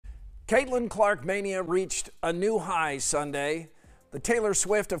Caitlin Clark mania reached a new high Sunday. The Taylor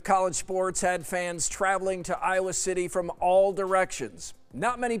Swift of college sports had fans traveling to Iowa City from all directions.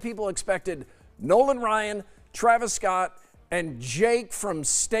 Not many people expected Nolan Ryan, Travis Scott, and Jake from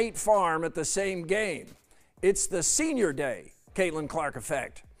State Farm at the same game. It's the senior day Caitlin Clark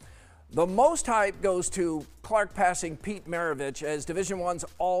effect. The most hype goes to Clark passing Pete Maravich as Division I's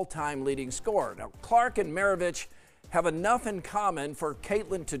all-time leading scorer. Now, Clark and Maravich have enough in common for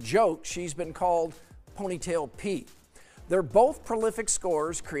Caitlin to joke she's been called Ponytail Pete. They're both prolific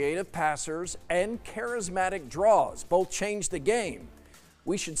scorers, creative passers, and charismatic draws. Both change the game.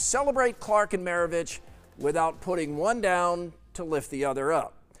 We should celebrate Clark and Maravich without putting one down to lift the other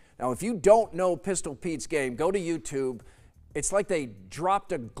up. Now, if you don't know Pistol Pete's game, go to YouTube. It's like they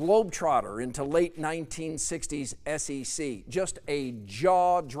dropped a globetrotter into late 1960s SEC. Just a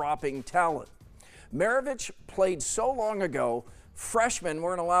jaw-dropping talent. Maravich played so long ago, freshmen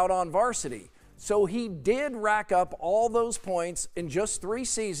weren't allowed on varsity. So he did rack up all those points in just 3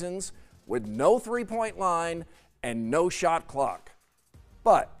 seasons with no three-point line and no shot clock.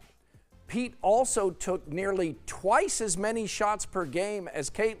 But Pete also took nearly twice as many shots per game as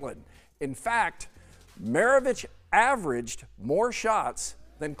Caitlin. In fact, Maravich averaged more shots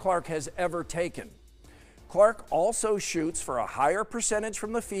than Clark has ever taken. Clark also shoots for a higher percentage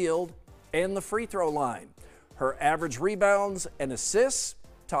from the field and the free throw line. Her average rebounds and assists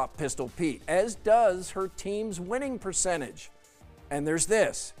top Pistol Pete, as does her team's winning percentage. And there's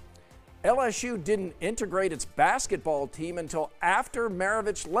this. LSU didn't integrate its basketball team until after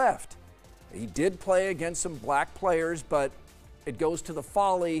Maravich left. He did play against some black players, but it goes to the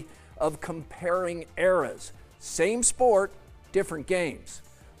folly of comparing eras. Same sport, different games.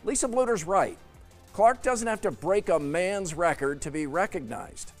 Lisa Bluter's right. Clark doesn't have to break a man's record to be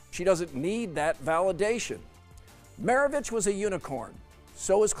recognized. She doesn't need that validation. Maravich was a unicorn.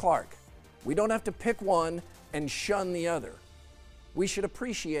 So is Clark. We don't have to pick one and shun the other. We should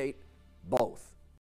appreciate both.